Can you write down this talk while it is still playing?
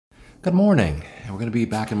Good morning. We're going to be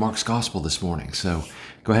back in Mark's Gospel this morning. So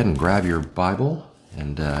go ahead and grab your Bible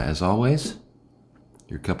and as always,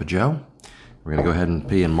 your cup of joe. We're going to go ahead and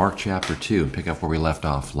be in Mark chapter 2 and pick up where we left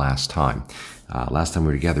off last time. Last time we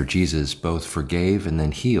were together, Jesus both forgave and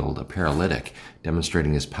then healed a paralytic,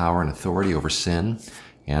 demonstrating his power and authority over sin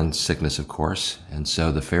and sickness, of course. And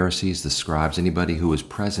so the Pharisees, the scribes, anybody who was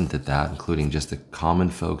present at that, including just the common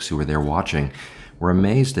folks who were there watching, were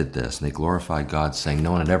amazed at this, and they glorified God, saying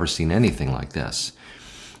no one had ever seen anything like this.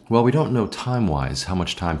 Well, we don't know time-wise how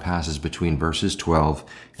much time passes between verses 12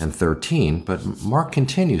 and 13, but Mark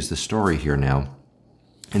continues the story here now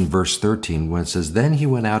in verse 13 when it says, "Then he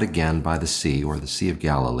went out again by the sea," or the Sea of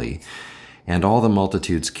Galilee, "and all the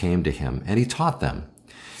multitudes came to him, and he taught them."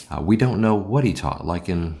 We don't know what he taught, like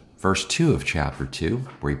in verse 2 of chapter 2,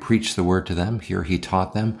 where he preached the word to them. Here he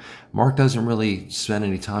taught them. Mark doesn't really spend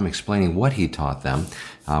any time explaining what he taught them,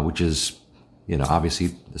 which is,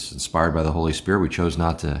 obviously this is inspired by the Holy Spirit. He chose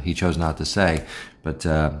not to say, but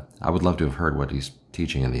I would love to have heard what he's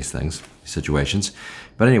teaching in these situations.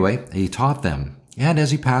 But anyway, he taught them. And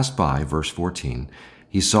as he passed by, verse 14,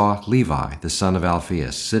 he saw Levi, the son of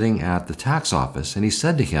Alphaeus, sitting at the tax office, and he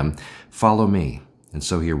said to him, "Follow me." And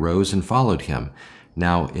so he arose and followed him.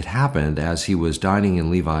 Now it happened, as he was dining in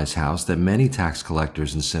Levi's house, that many tax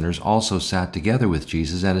collectors and sinners also sat together with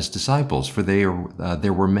Jesus and his disciples, for there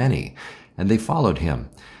were many, and they followed him.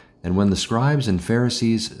 And when the scribes and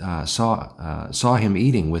Pharisees saw him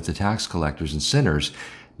eating with the tax collectors and sinners,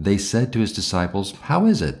 they said to his disciples, "How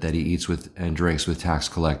is it that he eats with and drinks with tax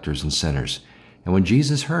collectors and sinners?" And when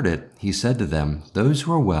Jesus heard it, he said to them, "Those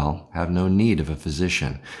who are well have no need of a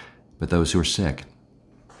physician, but those who are sick.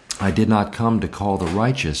 I did not come to call the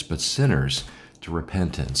righteous, but sinners to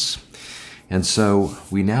repentance." And so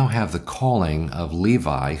we now have the calling of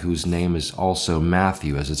Levi, whose name is also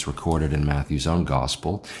Matthew, as it's recorded in Matthew's own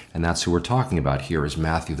gospel. And that's who we're talking about here, is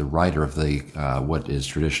Matthew, the writer of the what is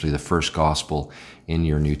traditionally the first gospel in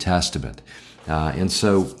your New Testament. And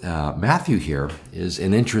so Matthew here is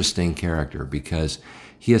an interesting character because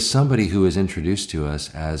he is somebody who is introduced to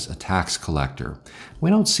us as a tax collector.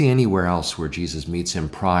 We don't see anywhere else where Jesus meets him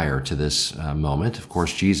prior to this moment. Of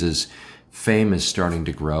course, Jesus' fame is starting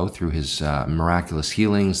to grow through his miraculous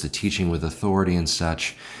healings, the teaching with authority and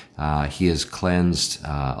such. He has cleansed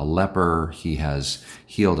a leper. He has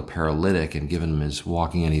healed a paralytic and given him his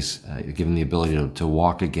walking, and he's given the ability to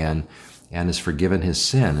walk again, and has forgiven his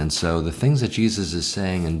sin. And so the things that Jesus is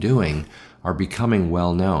saying and doing are becoming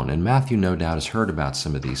well known. And Matthew no doubt has heard about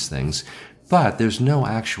some of these things, but there's no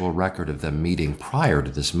actual record of them meeting prior to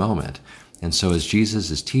this moment. And so as Jesus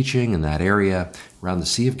is teaching in that area around the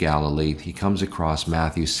Sea of Galilee, he comes across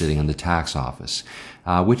Matthew sitting in the tax office,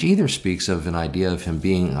 which either speaks of an idea of him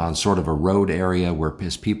being on sort of a road area where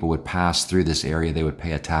his people would pass through this area. They would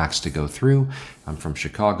pay a tax to go through. I'm from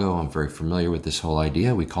Chicago. I'm very familiar with this whole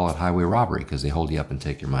idea. We call it highway robbery because they hold you up and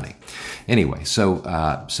take your money. Anyway, so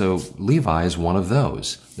Levi is one of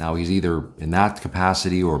those. Now he's either in that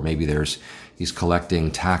capacity, or maybe he's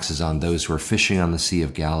collecting taxes on those who are fishing on the Sea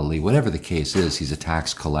of Galilee. Whatever the case is, he's a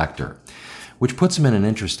tax collector, which puts him in an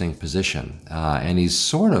interesting position. And he's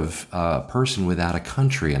sort of a person without a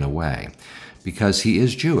country in a way, because he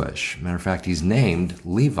is Jewish. Matter of fact, he's named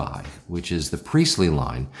Levi, which is the priestly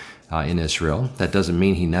line in Israel. That doesn't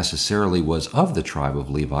mean he necessarily was of the tribe of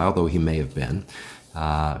Levi, although he may have been.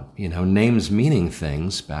 Names meaning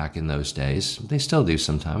things back in those days. They still do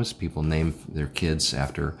sometimes. People name their kids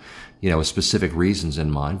after, with specific reasons in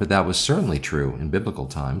mind, but that was certainly true in biblical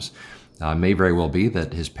times. May very well be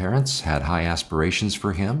that his parents had high aspirations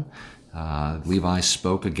for him. Levi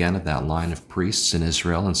spoke again of that line of priests in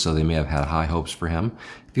Israel, and so they may have had high hopes for him.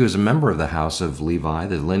 If he was a member of the house of Levi,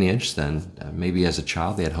 the lineage, then maybe as a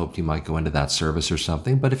child they had hoped he might go into that service or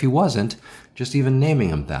something. But if he wasn't, just even naming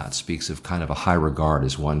him that speaks of kind of a high regard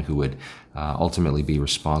as one who would ultimately be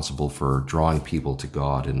responsible for drawing people to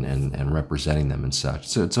God and representing them and such.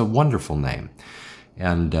 So it's a wonderful name.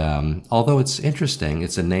 And although it's interesting,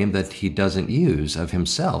 it's a name that he doesn't use of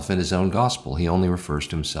himself in his own gospel. He only refers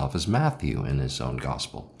to himself as Matthew in his own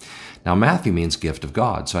gospel. Now, Matthew means gift of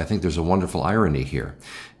God, so I think there's a wonderful irony here.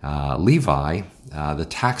 Levi, the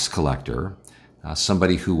tax collector,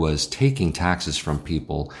 somebody who was taking taxes from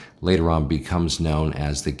people, later on becomes known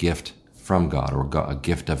as the gift from God, or a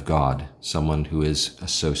gift of God, someone who is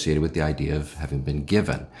associated with the idea of having been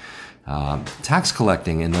given. Tax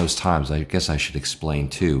collecting in those times, I guess I should explain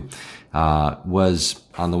too, was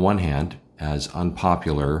on the one hand as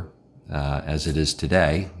unpopular as it is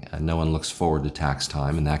today. No one looks forward to tax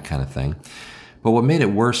time and that kind of thing. But what made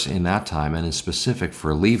it worse in that time, and in specific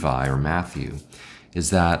for Levi or Matthew, is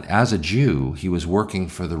that as a Jew, he was working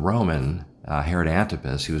for the Roman Herod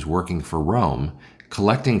Antipas. He was working for Rome,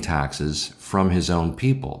 collecting taxes from his own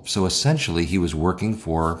people. So essentially, he was working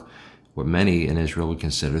for what many in Israel would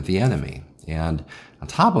consider the enemy. And on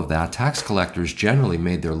top of that, tax collectors generally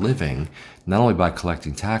made their living not only by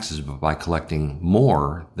collecting taxes, but by collecting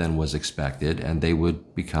more than was expected, and they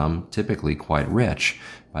would become typically quite rich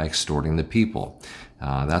by extorting the people.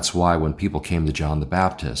 That's why when people came to John the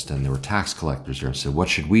Baptist and there were tax collectors there and said, "What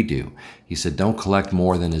should we do?" He said, "Don't collect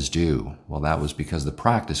more than is due." Well, that was because the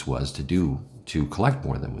practice was to collect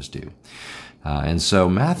more than was due. And so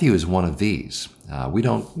Matthew is one of these.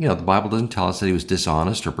 The Bible doesn't tell us that he was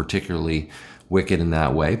dishonest or particularly wicked in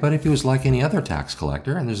that way, but if he was like any other tax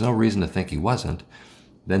collector, and there's no reason to think he wasn't,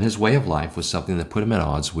 then his way of life was something that put him at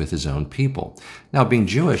odds with his own people. Now, being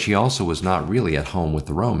Jewish, he also was not really at home with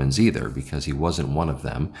the Romans either, because he wasn't one of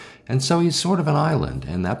them, and so he's sort of an island,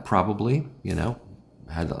 and that probably,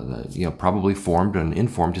 probably formed and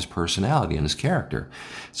informed his personality and his character.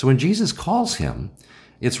 So when Jesus calls him,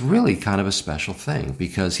 it's really kind of a special thing,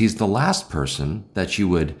 because he's the last person that you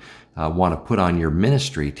would want to put on your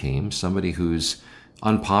ministry team, somebody who's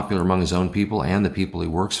unpopular among his own people and the people he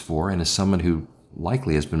works for, and is someone who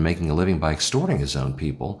likely has been making a living by extorting his own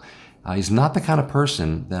people. He's not the kind of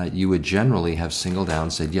person that you would generally have singled out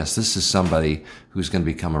and said, yes, this is somebody who's going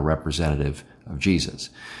to become a representative of Jesus.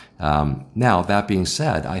 Now, that being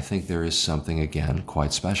said, I think there is something, again,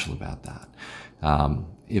 quite special about that.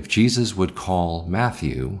 If Jesus would call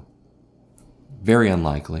Matthew, very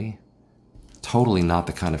unlikely, totally not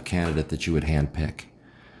the kind of candidate that you would handpick.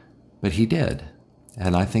 But he did.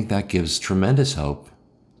 And I think that gives tremendous hope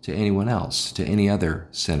to anyone else, to any other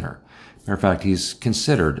sinner. Matter of fact, he's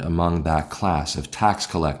considered among that class of tax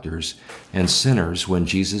collectors and sinners when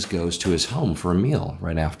Jesus goes to his home for a meal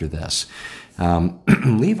right after this.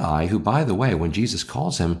 Levi, who, by the way, when Jesus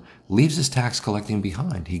calls him, leaves his tax collecting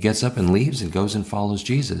behind. He gets up and leaves and goes and follows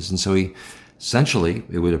Jesus. And so he essentially,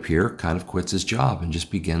 it would appear, kind of quits his job and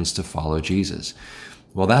just begins to follow Jesus.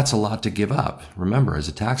 Well, that's a lot to give up. Remember, as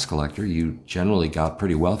a tax collector, you generally got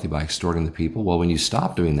pretty wealthy by extorting the people. Well, when you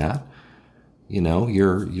stop doing that,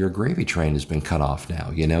 your gravy train has been cut off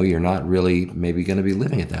now. You're not really maybe going to be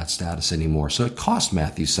living at that status anymore. So it cost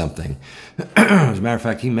Matthew something. As a matter of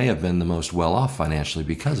fact, he may have been the most well-off financially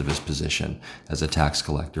because of his position as a tax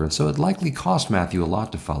collector. And so it likely cost Matthew a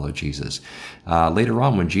lot to follow Jesus. Later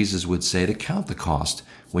on, when Jesus would say to count the cost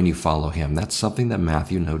when you follow him, that's something that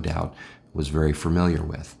Matthew, no doubt, was very familiar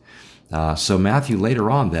with. So Matthew later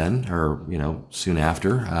on then, soon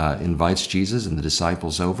after, invites Jesus and the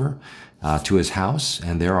disciples over to his house,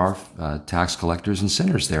 and there are tax collectors and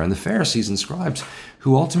sinners there. And the Pharisees and scribes,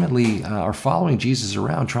 who ultimately are following Jesus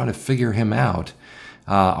around trying to figure him out,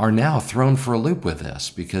 are now thrown for a loop with this,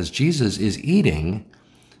 because Jesus is eating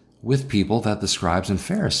with people that the scribes and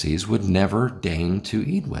Pharisees would never deign to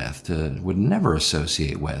eat with, would never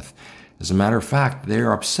associate with. As a matter of fact,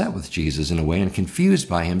 they're upset with Jesus in a way and confused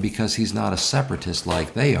by him because he's not a separatist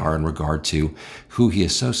like they are in regard to who he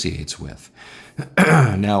associates with.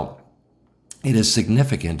 Now, it is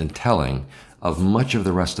significant and telling of much of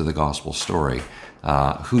the rest of the gospel story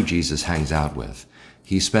who Jesus hangs out with.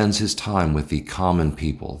 He spends his time with the common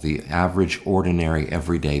people, the average, ordinary,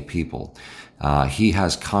 everyday people. He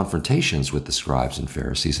has confrontations with the scribes and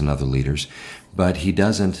Pharisees and other leaders, but he's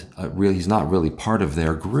not really part of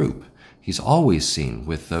their group. He's always seen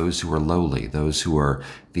with those who are lowly, those who are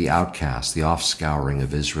the outcasts, the offscouring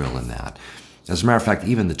of Israel in that. As a matter of fact,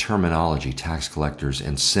 even the terminology, tax collectors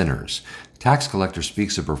and sinners. Tax collector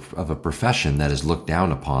speaks of a profession that is looked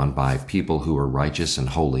down upon by people who are righteous and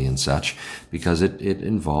holy and such, because it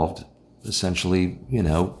involved essentially,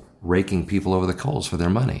 raking people over the coals for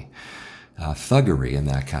their money, thuggery and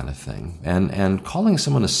that kind of thing. And calling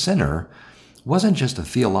someone a sinner wasn't just a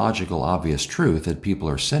theological obvious truth that people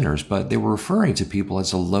are sinners, but they were referring to people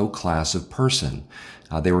as a low class of person.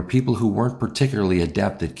 They were people who weren't particularly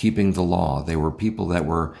adept at keeping the law. They were people that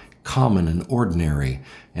were common and ordinary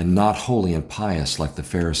and not holy and pious like the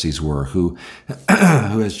Pharisees were, who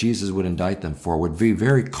as Jesus would indict them for, would be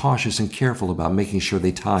very cautious and careful about making sure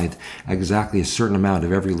they tithed exactly a certain amount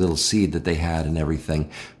of every little seed that they had and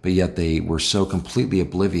everything, but yet they were so completely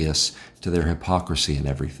oblivious to their hypocrisy and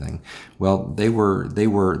everything. Well, these were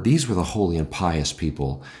the holy and pious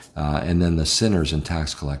people, and then the sinners and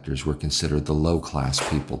tax collectors were considered the low-class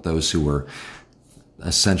people, those who were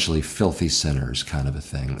essentially filthy sinners kind of a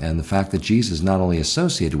thing. And the fact that Jesus not only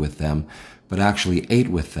associated with them, but actually ate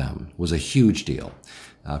with them was a huge deal.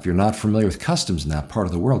 If you're not familiar with customs in that part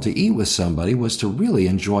of the world, to eat with somebody was to really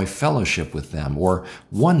enjoy fellowship with them or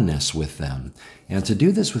oneness with them. And to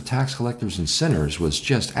do this with tax collectors and sinners was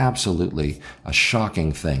just absolutely a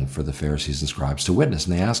shocking thing for the Pharisees and scribes to witness.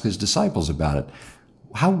 And they asked his disciples about it.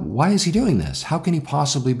 Why is he doing this? How can he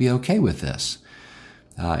possibly be okay with this?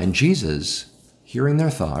 And Jesus, hearing their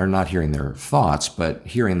thought, or not hearing their thoughts, but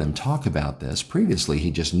hearing them talk about this. Previously,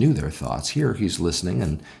 he just knew their thoughts. Here, he's listening,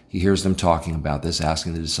 and he hears them talking about this,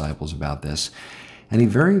 asking the disciples about this. And he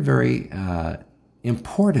very, very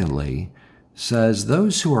importantly says,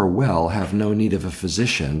 "Those who are well have no need of a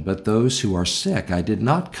physician, but those who are sick. I did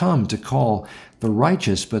not come to call the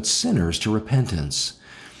righteous, but sinners to repentance."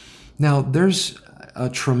 Now, there's a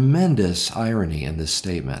tremendous irony in this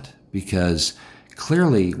statement, because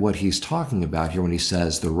clearly what he's talking about here when he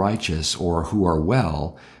says the righteous or who are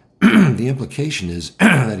well, the implication is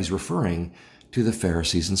that he's referring to the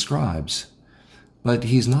Pharisees and scribes. But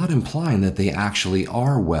he's not implying that they actually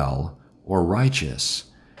are well or righteous.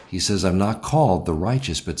 He says, "I've not called the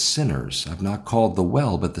righteous but sinners. I've not called the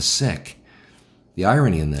well but the sick." The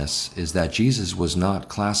irony in this is that Jesus was not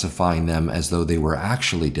classifying them as though they were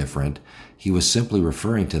actually different. He was simply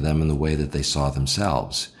referring to them in the way that they saw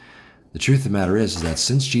themselves. The truth of the matter is that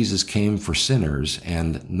since Jesus came for sinners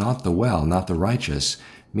and not the well, not the righteous,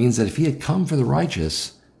 means that if he had come for the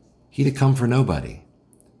righteous, he'd have come for nobody.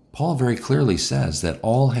 Paul very clearly says that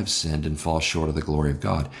all have sinned and fall short of the glory of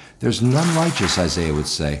God. There's none righteous, Isaiah would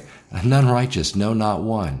say. None righteous, no, not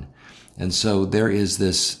one. And so there is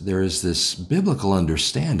this biblical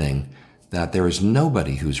understanding that there is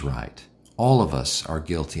nobody who's right. All of us are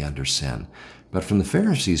guilty under sin. But from the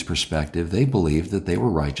Pharisees' perspective, they believed that they were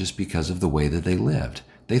righteous because of the way that they lived.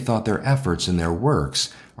 They thought their efforts and their works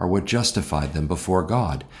are what justified them before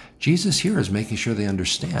God. Jesus here is making sure they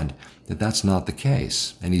understand that that's not the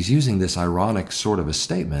case. And he's using this ironic sort of a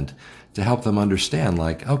statement to help them understand,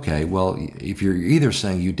 like, okay, well, if you're either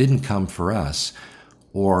saying you didn't come for us,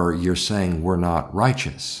 or you're saying we're not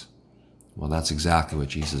righteous. Well, that's exactly what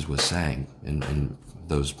Jesus was saying in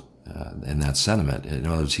that sentiment. In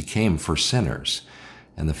other words, he came for sinners.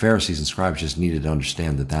 And the Pharisees and scribes just needed to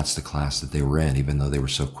understand that that's the class that they were in, even though they were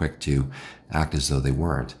so quick to act as though they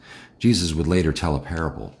weren't. Jesus would later tell a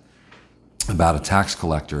parable about a tax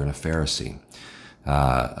collector and a Pharisee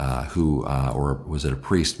or was it a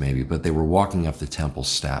priest maybe, but they were walking up the temple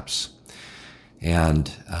steps. And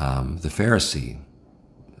the Pharisee,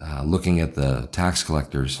 looking at the tax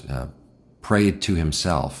collectors, prayed to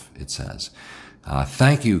himself, it says,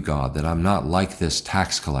 "Thank you, God, that I'm not like this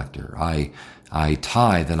tax collector. I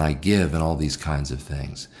tithe and I give and all these kinds of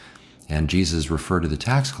things." And Jesus referred to the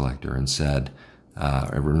tax collector and said,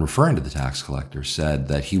 referring to the tax collector, said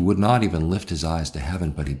that he would not even lift his eyes to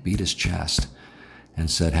heaven, but he beat his chest and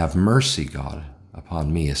said, "Have mercy, God,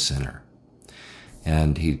 upon me, a sinner."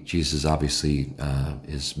 And Jesus obviously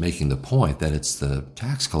is making the point that it's the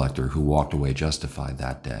tax collector who walked away justified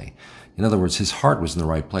that day. In other words, his heart was in the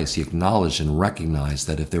right place. He acknowledged and recognized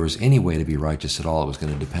that if there was any way to be righteous at all, it was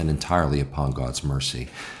going to depend entirely upon God's mercy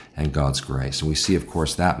and God's grace. And we see, of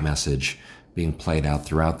course, that message being played out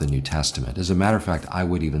throughout the New Testament. As a matter of fact, I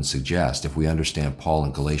would even suggest, if we understand Paul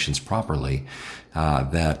and Galatians properly,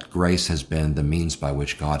 that grace has been the means by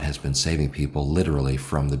which God has been saving people literally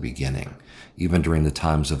from the beginning, even during the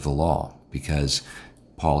times of the law, because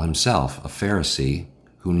Paul himself, a Pharisee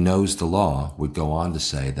who knows the law, would go on to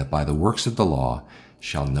say that by the works of the law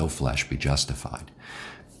shall no flesh be justified.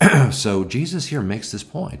 So Jesus here makes this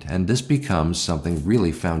point, and this becomes something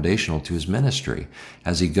really foundational to his ministry.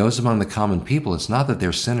 As he goes among the common people, it's not that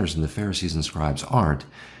they're sinners and the Pharisees and scribes aren't.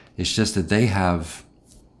 It's just that they have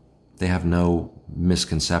no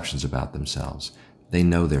misconceptions about themselves. They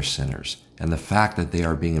know they're sinners. And the fact that they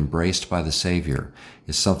are being embraced by the Savior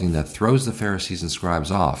is something that throws the Pharisees and scribes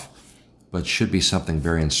off, but should be something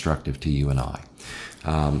very instructive to you and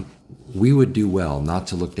I. We would do well not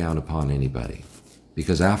to look down upon anybody.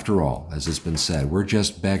 Because after all, as has been said, we're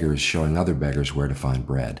just beggars showing other beggars where to find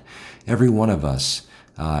bread. Every one of us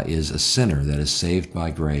is a sinner that is saved by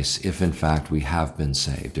grace if in fact we have been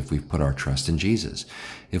saved, if we've put our trust in Jesus.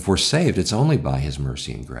 If we're saved, it's only by his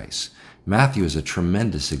mercy and grace. Matthew is a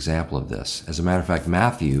tremendous example of this. As a matter of fact,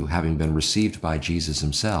 Matthew, having been received by Jesus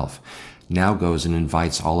himself, now goes and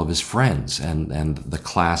invites all of his friends and the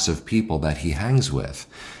class of people that he hangs with.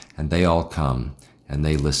 And they all come and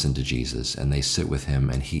they listen to Jesus and they sit with him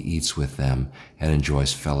and he eats with them and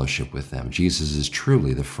enjoys fellowship with them. Jesus is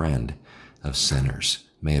truly the friend of sinners.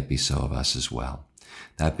 May it be so of us as well.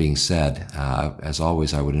 That being said, as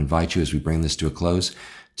always, I would invite you as we bring this to a close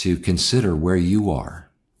to consider where you are.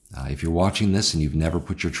 If you're watching this and you've never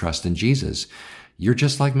put your trust in Jesus, you're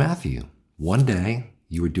just like Matthew. One day,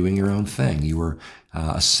 you were doing your own thing. You were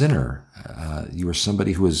a sinner. You were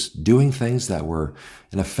somebody who was doing things that were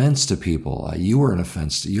an offense to people. You're an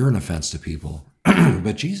offense to people.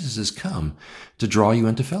 But Jesus has come to draw you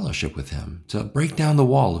into fellowship with him, to break down the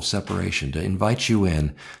wall of separation, to invite you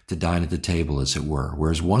in to dine at the table, as it were.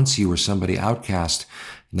 Whereas once you were somebody outcast,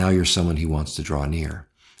 now you're someone he wants to draw near.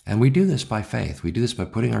 And we do this by faith. We do this by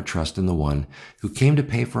putting our trust in the one who came to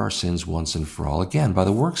pay for our sins once and for all. Again, by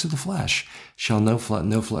the works of the flesh shall no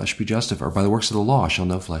flesh be justified, or by the works of the law shall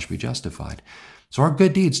no flesh be justified. So our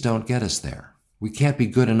good deeds don't get us there. We can't be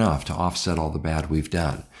good enough to offset all the bad we've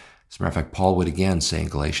done. As a matter of fact, Paul would again say in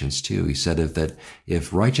Galatians 2, he said that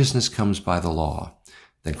if righteousness comes by the law,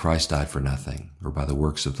 then Christ died for nothing, or by the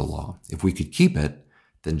works of the law. If we could keep it,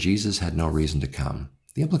 then Jesus had no reason to come.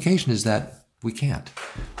 The implication is that we can't.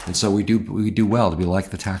 And so we do well to be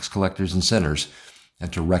like the tax collectors and sinners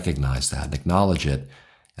and to recognize that and acknowledge it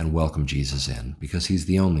and welcome Jesus in, because he's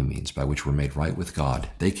the only means by which we're made right with God.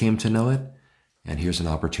 They came to know it, and here's an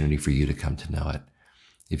opportunity for you to come to know it.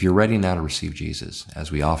 If you're ready now to receive Jesus, as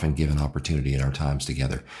we often give an opportunity in our times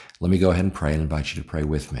together, let me go ahead and pray and invite you to pray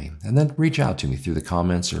with me. And then reach out to me through the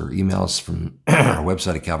comments or emails from our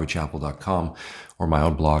website at calvarychapel.com or my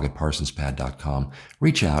own blog at parsonspad.com.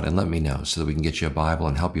 Reach out and let me know so that we can get you a Bible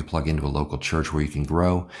and help you plug into a local church where you can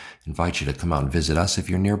grow. Invite you to come out and visit us if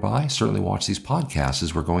you're nearby. Certainly watch these podcasts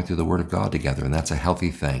as we're going through the Word of God together, and that's a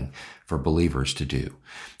healthy thing for believers to do.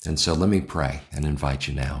 And so let me pray and invite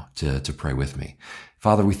you now to pray with me.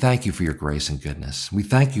 Father, we thank you for your grace and goodness. We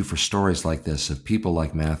thank you for stories like this of people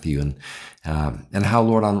like Matthew and how,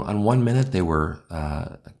 Lord, on 1 minute they were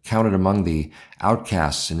counted among the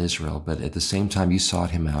outcasts in Israel, but at the same time you sought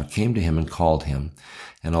him out, came to him and called him,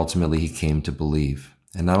 and ultimately he came to believe.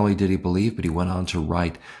 And not only did he believe, but he went on to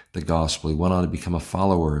write the gospel. He went on to become a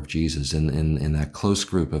follower of Jesus in that close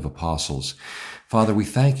group of apostles. Father, we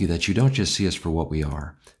thank you that you don't just see us for what we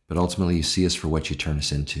are, but ultimately you see us for what you turn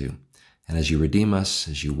us into. And as you redeem us,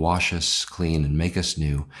 as you wash us clean and make us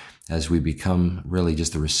new, as we become really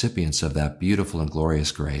just the recipients of that beautiful and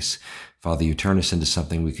glorious grace, Father, you turn us into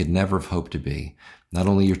something we could never have hoped to be. Not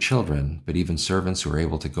only your children, but even servants who are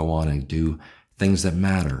able to go on and do things that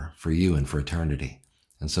matter for you and for eternity.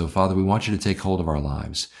 And so, Father, we want you to take hold of our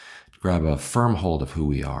lives, grab a firm hold of who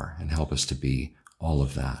we are, and help us to be all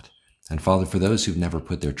of that. And Father, for those who've never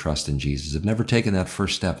put their trust in Jesus, have never taken that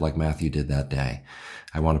first step like Matthew did that day,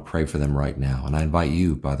 I want to pray for them right now. And I invite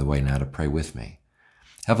you, by the way, now to pray with me.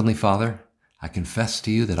 Heavenly Father, I confess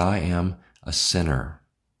to you that I am a sinner.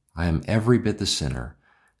 I am every bit the sinner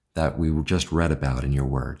that we just read about in your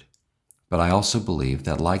word. But I also believe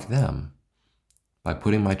that, like them, by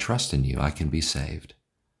putting my trust in you, I can be saved.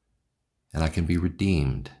 And I can be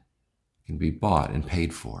redeemed, can be bought and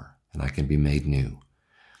paid for, and I can be made new.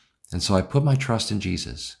 And so I put my trust in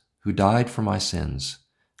Jesus, who died for my sins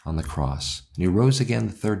on the cross, and he rose again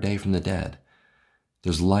the third day from the dead.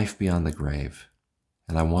 There's life beyond the grave,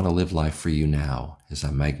 and I want to live life for you now as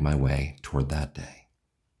I make my way toward that day.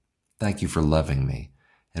 Thank you for loving me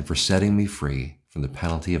and for setting me free from the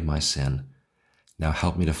penalty of my sin. Now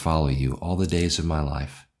help me to follow you all the days of my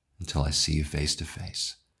life until I see you face to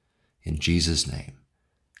face. In Jesus' name,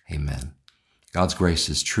 amen. God's grace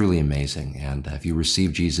is truly amazing, and if you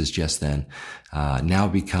receive Jesus just then, now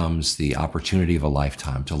becomes the opportunity of a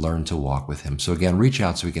lifetime to learn to walk with him. So again, reach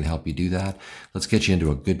out so we can help you do that. Let's get you into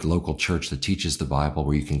a good local church that teaches the Bible,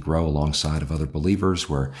 where you can grow alongside of other believers,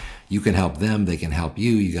 where you can help them, they can help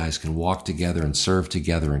you. You guys can walk together and serve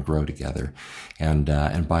together and grow together. And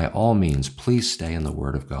by all means, please stay in the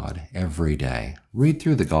Word of God every day. Read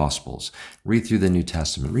through the Gospels, read through the New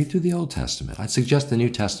Testament, read through the Old Testament. I'd suggest the New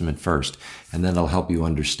Testament first, and then it'll help you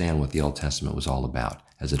understand what the Old Testament was all about,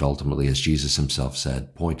 as it ultimately, as Jesus himself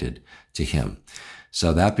said, pointed to him.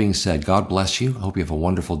 So that being said, God bless you. I hope you have a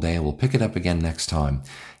wonderful day, and we'll pick it up again next time.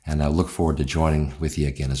 And I look forward to joining with you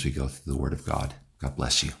again as we go through the Word of God. God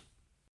bless you.